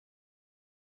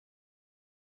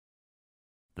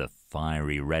The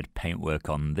fiery red paintwork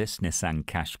on this Nissan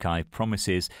Qashqai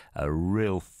promises a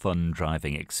real fun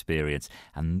driving experience,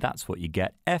 and that's what you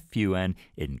get, FUN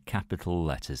in capital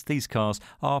letters. These cars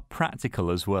are practical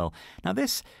as well. Now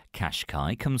this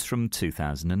Qashqai comes from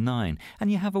 2009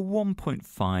 and you have a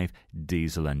 1.5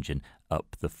 diesel engine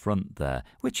up the front there,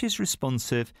 which is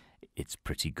responsive. It's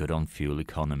pretty good on fuel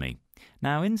economy.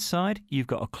 Now inside you've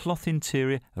got a cloth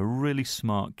interior, a really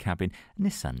smart cabin.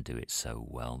 Nissan do it so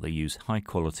well. They use high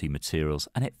quality materials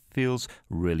and it feels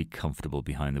really comfortable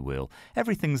behind the wheel.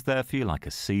 Everything's there for you, like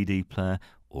a CD player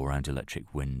or and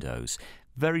electric windows.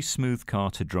 Very smooth car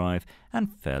to drive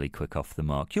and fairly quick off the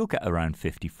mark. You'll get around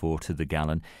 54 to the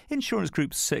gallon. Insurance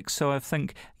group 6, so I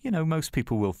think, most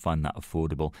people will find that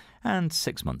affordable. And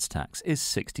 6 months tax is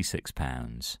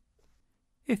 £66.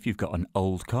 If you've got an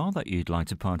old car that you'd like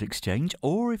to part exchange,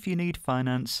 or if you need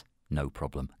finance, no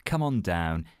problem. Come on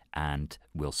down and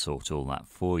we'll sort all that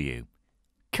for you.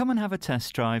 Come and have a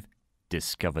test drive.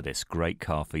 Discover this great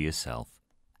car for yourself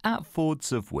at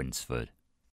Fords of Winsford.